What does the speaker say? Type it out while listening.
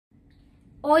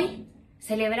Hoy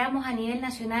celebramos a nivel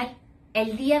nacional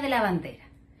el Día de la Bandera,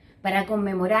 para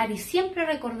conmemorar y siempre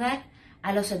recordar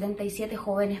a los 77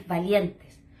 jóvenes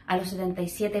valientes, a los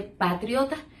 77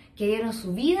 patriotas que dieron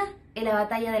su vida en la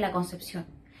batalla de la Concepción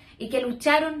y que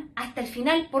lucharon hasta el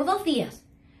final por 2 días,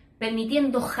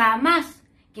 permitiendo jamás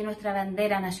que nuestra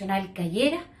bandera nacional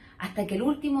cayera hasta que el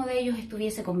último de ellos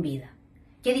estuviese con vida.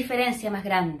 ¿Qué diferencia más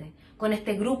grande con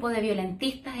este grupo de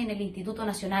violentistas en el Instituto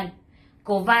Nacional,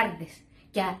 cobardes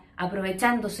que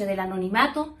aprovechándose del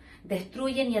anonimato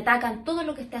destruyen y atacan todo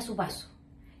lo que esté a su paso?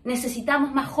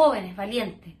 Necesitamos más jóvenes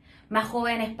valientes, más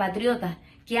jóvenes patriotas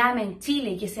que amen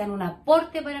Chile y que sean un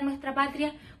aporte para nuestra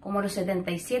patria como los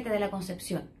 77 de la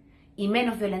Concepción, y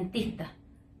menos violentistas,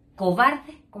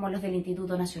 cobardes como los del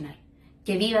Instituto Nacional.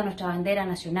 Que viva nuestra bandera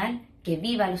nacional, que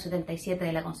viva los 77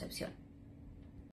 de la Concepción.